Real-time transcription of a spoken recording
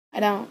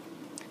don't.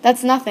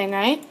 That's nothing,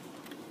 right?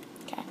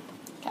 Okay.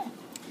 Okay.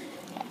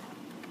 Okay.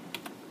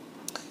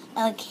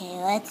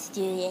 Okay, let's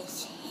do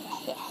this.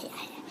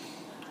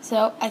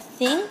 So I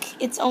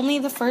think it's only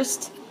the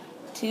first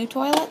 2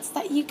 toilets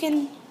that you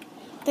can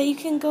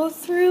go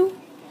through.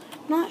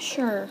 Not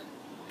sure.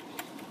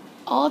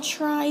 I'll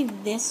try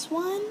this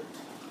one,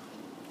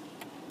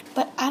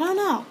 but I don't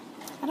know.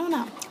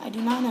 I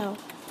do not know.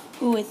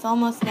 Ooh, it's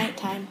almost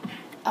nighttime.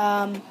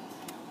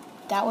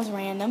 That was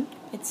random.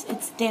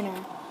 It's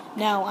dinner.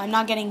 No, I'm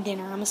not getting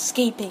dinner. I'm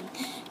escaping,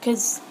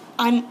 cause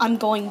I'm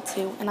going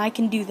to, and I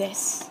can do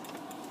this.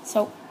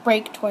 So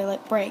break,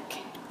 toilet, break.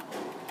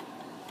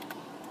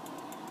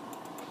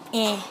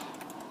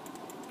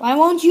 Why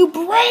won't you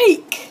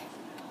break?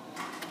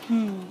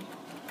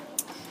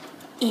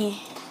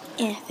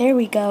 There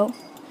we go.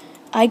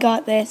 I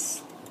got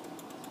this.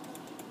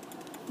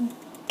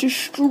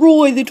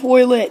 Destroy the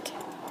toilet.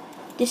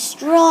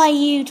 Destroy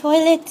you,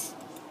 toilet.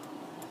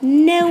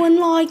 No one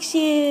likes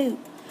you.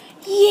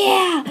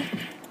 Yeah.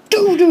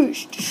 Do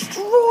this.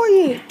 Destroy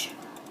it.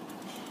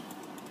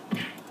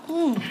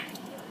 Well,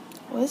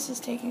 this is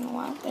taking a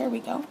while. There we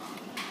go.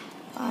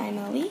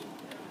 Finally.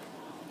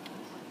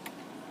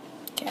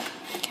 Okay.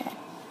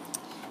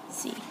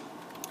 See.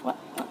 What?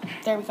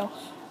 There we go.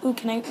 Ooh,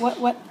 can I?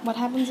 What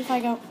happens if I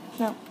go?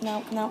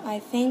 No. I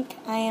think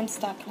I am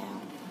stuck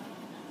now.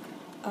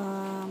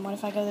 What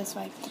if I go this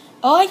way?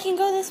 Oh, I can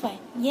go this way.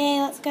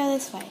 Yay, let's go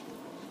this way.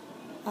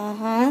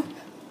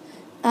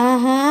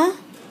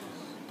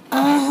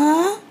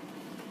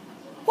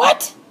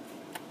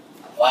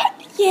 What?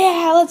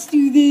 Yeah, let's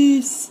do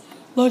this.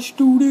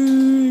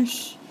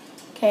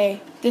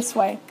 Okay, this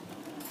way.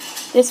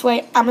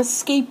 I'm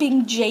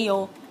escaping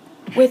jail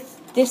with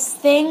this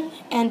thing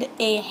and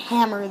a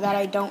hammer that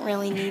I don't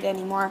really need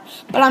anymore.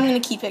 But I'm going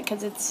to keep it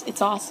because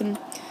it's awesome.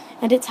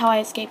 And it's how I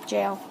escape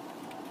jail.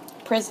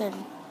 Prison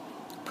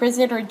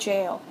or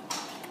jail.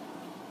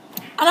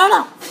 I don't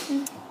know.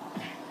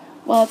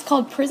 Well, it's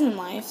called prison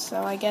life,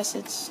 so I guess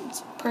it's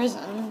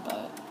prison,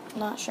 but I'm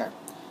not sure.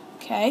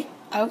 Okay,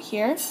 out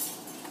here.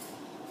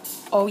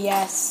 Oh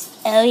yes.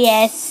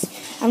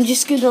 I'm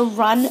just gonna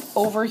run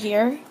over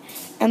here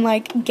and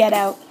get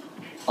out.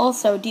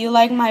 Also, do you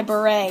like my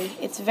beret?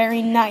 It's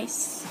very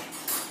nice.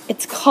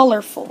 It's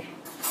colorful.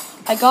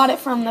 I got it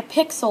from the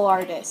pixel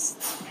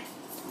artist,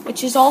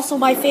 which is also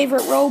my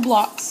favorite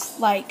Roblox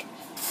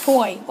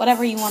toy,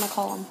 whatever you want to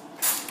call them.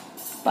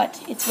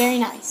 But it's very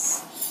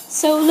nice.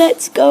 So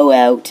let's go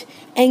out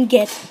and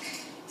get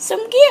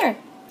some gear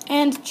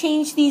and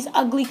change these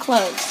ugly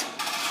clothes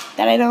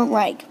that I don't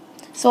like.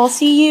 So I'll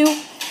see you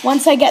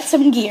once I get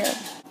some gear.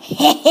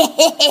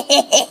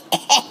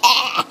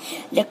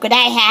 Look what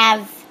I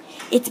have.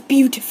 It's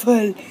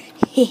beautiful.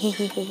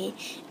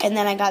 And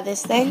then I got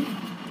this thing.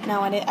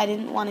 No, I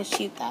didn't want to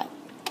shoot that.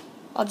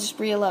 I'll just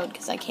reload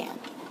because I can.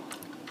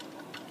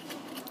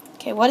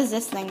 Okay, what does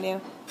this thing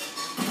do?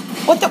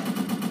 What the?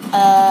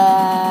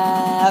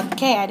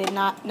 Okay, I did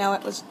not know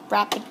it was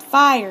rapid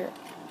fire.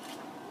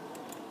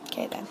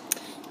 Okay, then.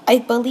 I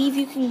believe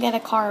you can get a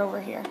car over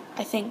here.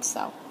 I think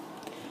so.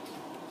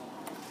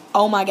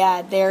 Oh my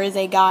god, there is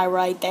a guy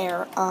right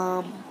there.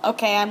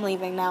 Okay, I'm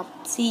leaving now.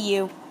 See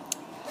you.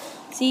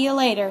 See you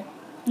later.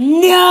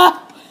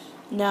 No!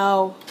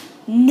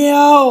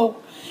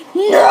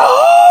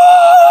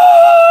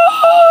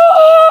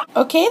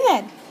 Okay,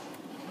 then.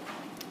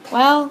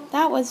 Well,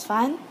 that was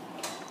fun.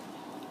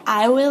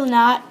 I will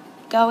not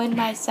go in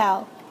my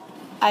cell.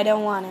 I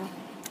don't want to.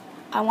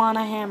 I want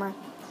a hammer.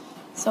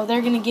 So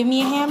they're going to give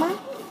me a hammer,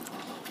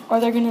 or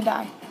they're going to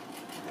die.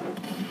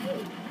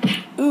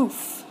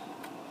 Oof,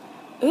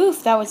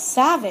 that was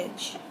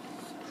savage.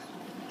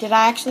 Did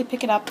I actually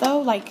pick it up,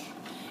 though? It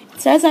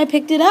says I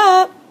picked it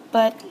up,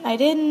 but I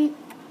didn't.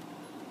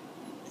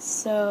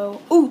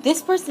 So, ooh,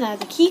 this person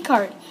has a key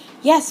card.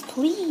 Yes,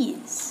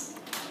 please.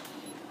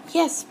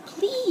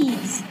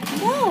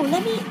 No,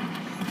 let me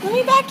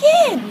back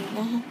in.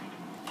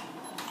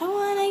 I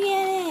want to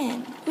get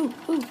in. Ooh.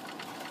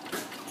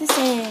 This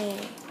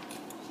is.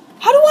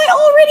 How do I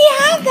already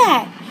have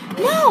that?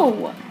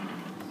 No.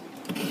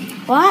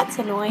 Well, that's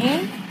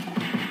annoying.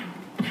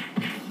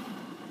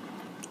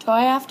 Do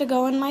I have to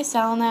go in my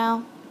cell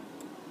now?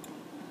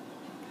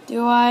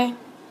 Do I?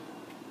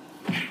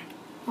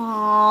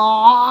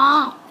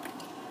 Aww.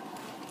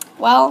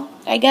 Well,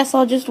 I guess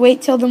I'll just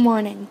wait till the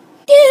morning.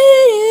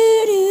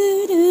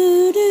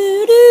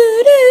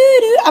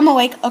 I'm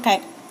awake.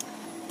 Okay.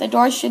 The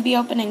doors should be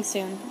opening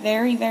soon.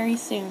 Very, very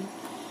soon.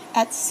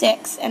 At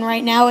 6. And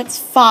right now it's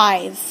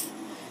 5.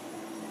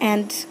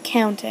 And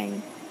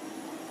counting.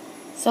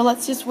 So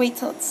let's just wait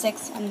till it's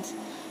 6 and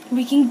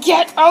we can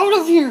get out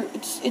of here.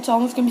 It's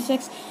almost gonna be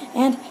 6.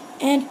 And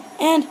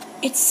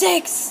it's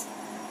 6.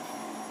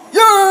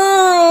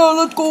 Yeah,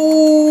 let's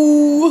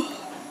go.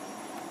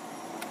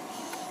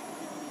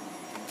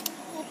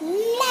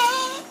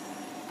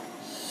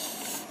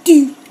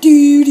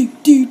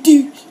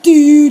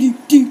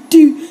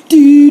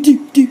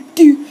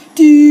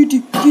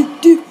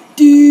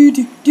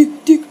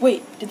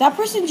 Wait, did that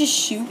person just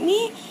shoot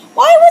me?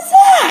 Why was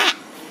that?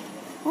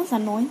 That's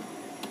annoying.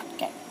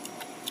 Okay.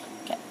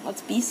 Okay,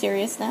 let's be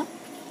serious now.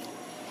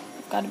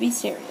 We've got to be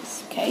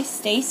serious, okay?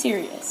 Stay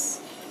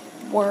serious.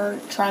 We're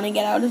trying to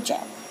get out of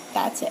jail.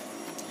 That's it.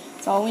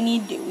 That's all we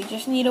need to do. We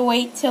just need to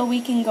wait till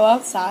we can go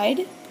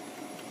outside.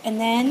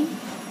 And then...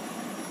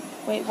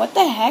 Wait, what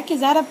the heck? Is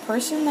that a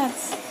person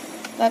that's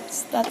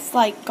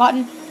like,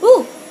 gotten...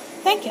 Ooh!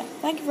 Thank you.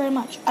 Thank you very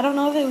much. I don't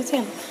know if it was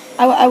him.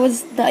 I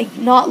was, like,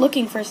 not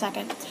looking for a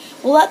second.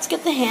 Well, let's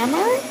get the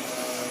hammer,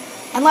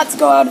 and let's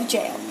go out of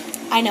jail.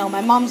 I know,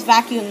 my mom's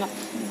vacuuming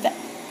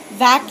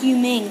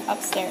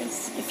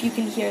upstairs, if you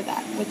can hear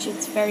that, which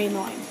is very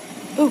annoying.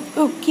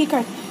 Ooh, key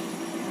card.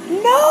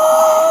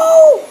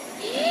 No!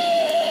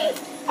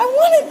 I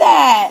wanted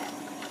that!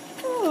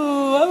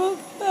 Ooh, I want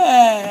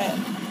that.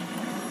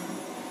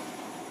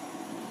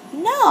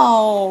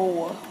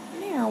 No!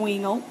 There we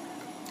go.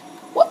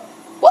 What?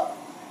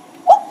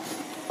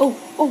 Oh,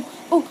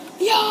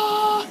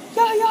 yeah!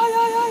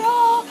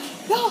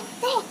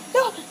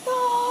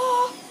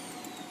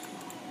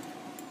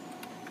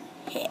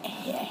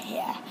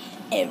 Yeah.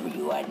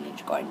 Everyone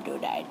is going to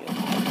die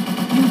tonight.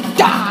 You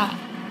die!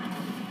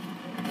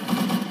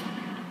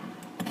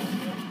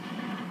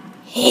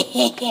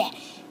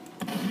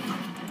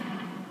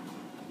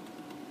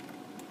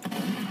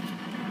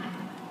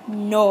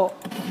 No.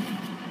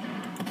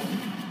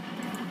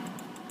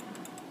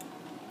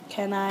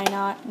 Can I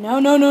not? No.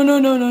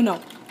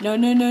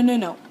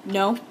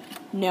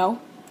 No.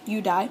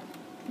 You die.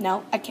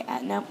 No, I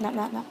can't. No.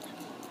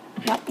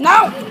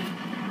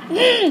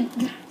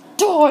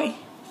 Die.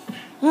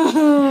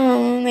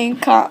 They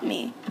caught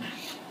me.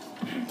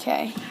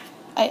 Okay.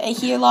 I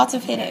hear lots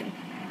of hitting.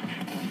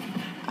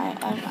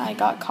 I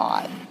got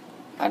caught.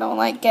 I don't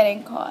like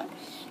getting caught.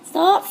 It's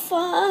not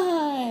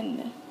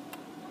fun.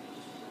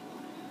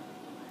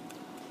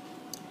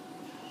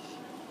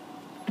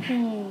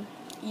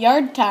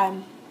 Yard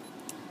time.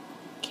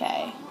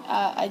 Okay.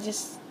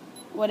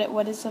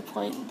 What is the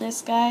point?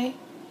 This guy,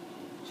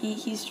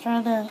 he's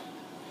trying to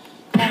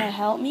kind of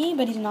help me,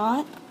 but he's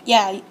not.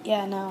 Yeah,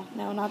 no,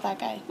 not that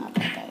guy.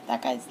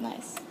 That guy's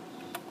nice.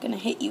 I'm gonna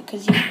hit you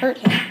because you hurt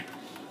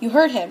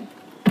him.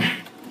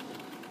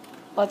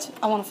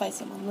 I want to fight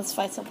someone. Let's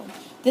fight someone.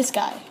 This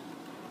guy.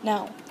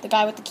 No, the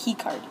guy with the key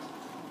card.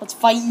 Let's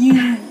fight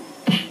you.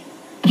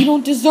 You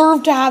don't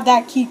deserve to have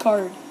that key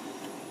card.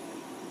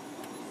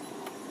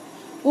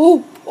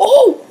 Oh!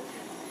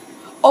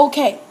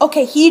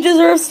 Okay, he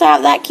deserves to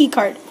have that key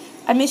card.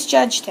 I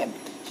misjudged him.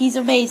 He's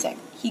amazing.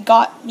 He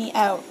got me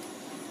out.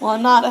 Well,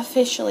 I'm not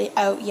officially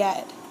out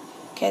yet.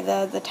 Okay,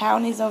 the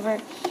town is over.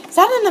 Is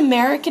that an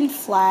American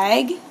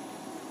flag?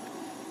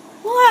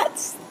 Well,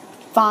 that's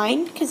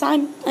fine, because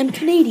I'm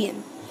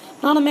Canadian,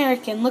 not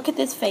American. Look at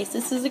this face.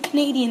 This is a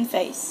Canadian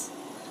face.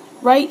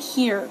 Right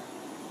here.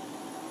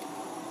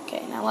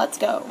 Okay, now let's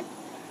go.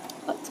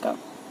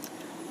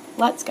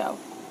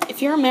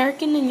 If you're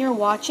American and you're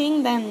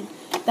watching, then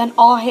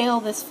all hail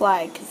this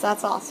flag, because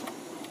that's awesome.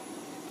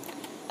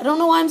 I don't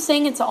know why I'm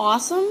saying it's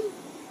awesome,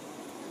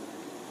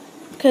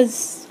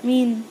 because, I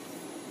mean,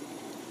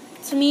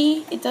 to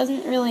me, it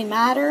doesn't really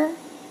matter.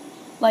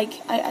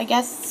 Like, I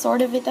guess,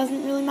 sort of, it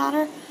doesn't really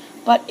matter.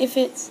 But if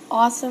it's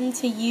awesome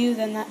to you,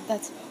 then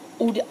that's...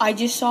 Oh, I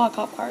just saw a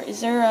cop car. Is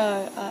there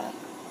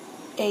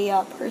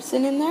a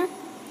person in there?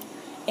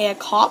 A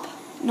cop?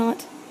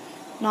 Not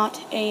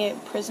a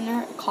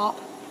prisoner, a cop.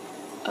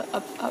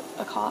 A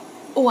cop.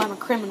 Oh, I'm a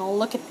criminal.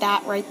 Look at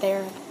that right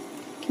there.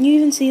 Can you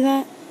even see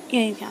that?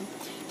 Yeah, you can.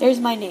 There's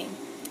my name.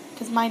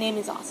 Because my name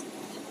is awesome.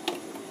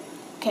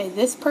 Okay,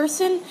 this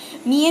person,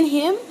 me and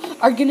him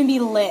are going to be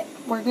lit.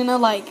 We're going to,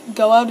 like,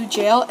 go out of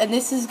jail, and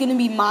this is going to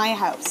be my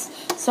house.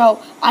 So,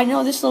 I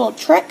know this little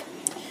trick,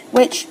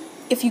 which,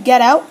 if you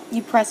get out,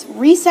 you press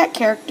reset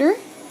character,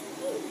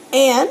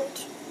 and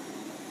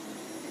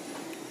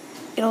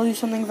it'll do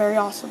something very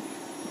awesome.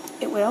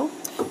 It will.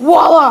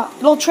 Voila!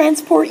 It'll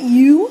transport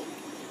you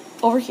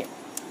over here.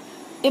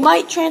 It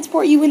might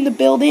transport you in the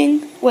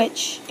building,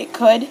 which it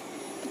could,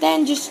 but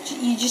then you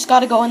just got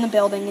to go in the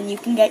building, and you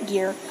can get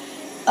gear.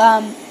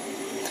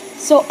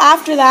 So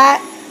after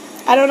that,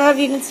 I don't know if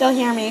you can still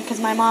hear me, because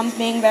my mom's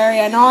being very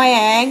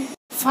annoying.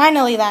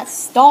 Finally, that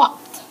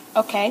stopped.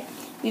 Okay,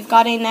 we've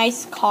got a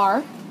nice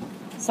car.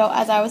 So,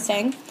 as I was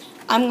saying,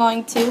 I'm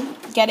going to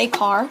get a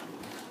car.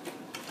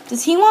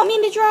 Does he want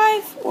me to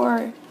drive,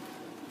 or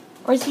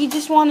does he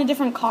just want a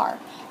different car?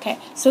 Okay,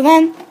 so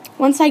then,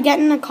 once I get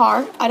in a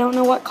car, I don't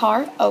know what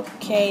car.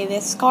 Okay,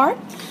 this car.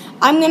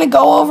 I'm going to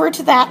go over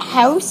to that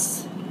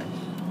house,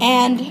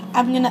 and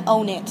I'm going to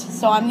own it.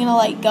 So, I'm going to,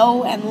 like,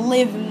 go and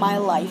live my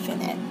life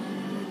in it.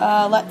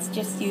 Let's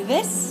just do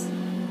this.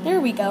 There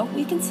we go.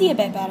 We can see a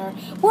bit better.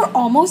 We're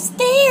almost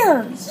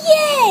there.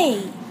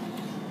 Yay!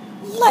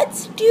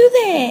 Let's do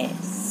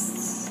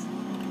this.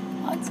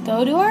 Let's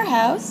go to our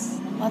house.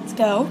 Let's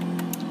go.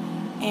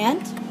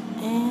 And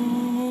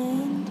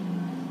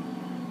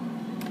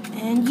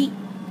yeet.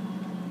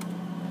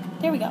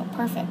 There we go.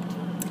 Perfect.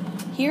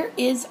 Here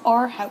is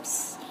our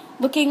house.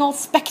 Looking all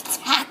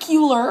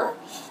spectacular.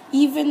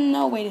 Even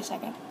though, wait a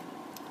second.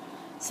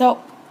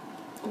 So,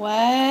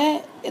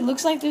 What? It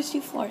looks like there's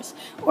 2 floors.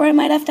 Or I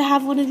might have to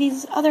have one of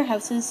these other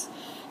houses,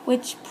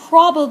 which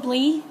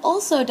probably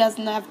also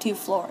doesn't have 2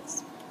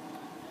 floors.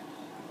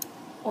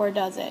 Or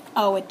does it?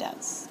 Oh, it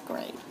does.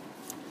 Great.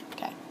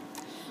 Okay.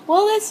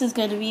 Well, this is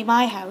going to be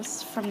my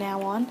house from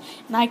now on.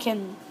 And I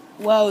can...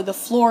 Whoa, the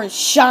floor is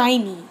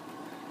shiny.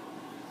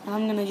 And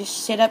I'm going to just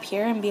sit up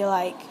here and be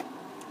like,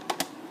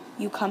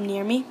 you come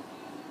near me.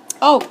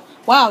 Oh,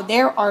 wow,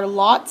 there are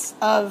lots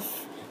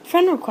of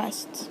friend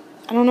requests.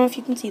 I don't know if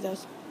you can see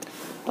those.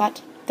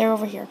 But they're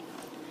over here.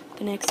 I'm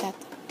going to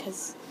accept them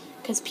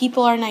because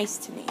people are nice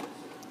to me.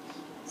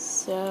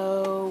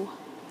 So,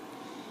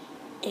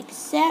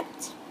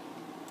 accept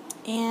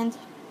and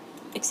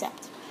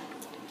accept.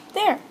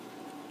 There.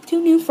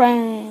 2 new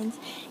friends.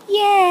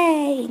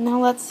 Yay! Now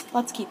let's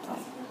keep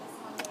playing.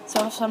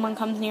 So if someone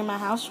comes near my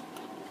house,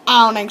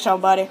 I don't think so,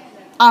 buddy.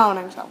 I don't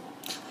think so.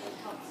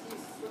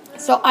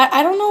 So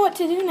I don't know what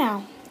to do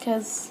now,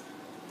 because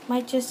I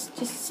might just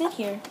sit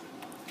here.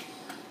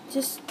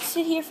 Just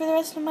sit here for the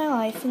rest of my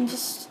life and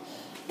just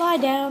lie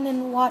down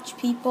and watch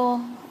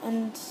people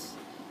and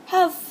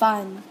have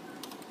fun.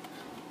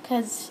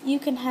 Because you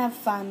can have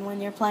fun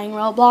when you're playing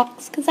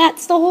Roblox, because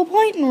that's the whole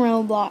point in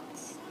Roblox.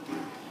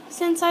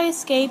 Since I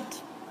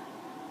escaped,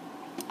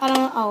 I don't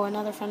know. Oh,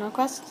 another friend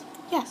request?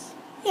 Yes,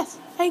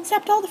 I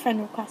accept all the friend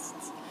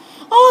requests.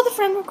 All the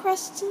friend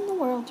requests in the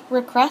world.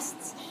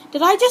 Requests?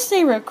 Did I just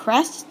say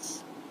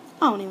requests?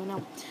 I don't even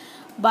know.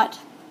 But,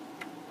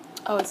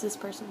 oh, it's this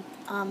person.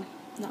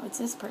 No, it's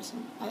this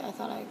person. I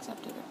thought I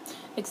accepted it.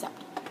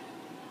 Accept.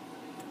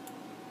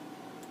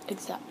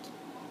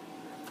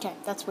 Okay,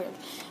 that's weird.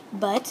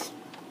 But,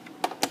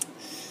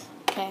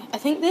 okay, I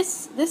think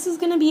this is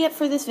going to be it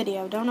for this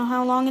video. Don't know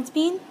how long it's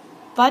been,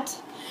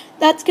 but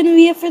that's going to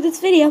be it for this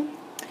video.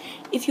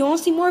 If you want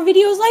to see more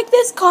videos like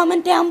this,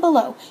 comment down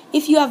below.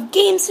 If you have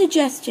game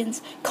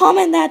suggestions,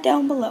 comment that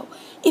down below.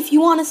 If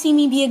you want to see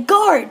me be a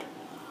guard,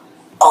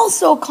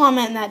 also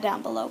comment that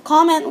down below.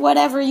 Comment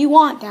whatever you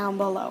want down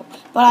below.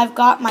 But I've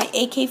got my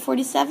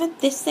AK-47,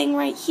 this thing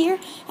right here,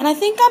 and I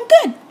think I'm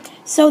good.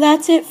 So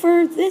that's it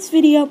for this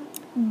video.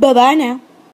 Bye-bye now.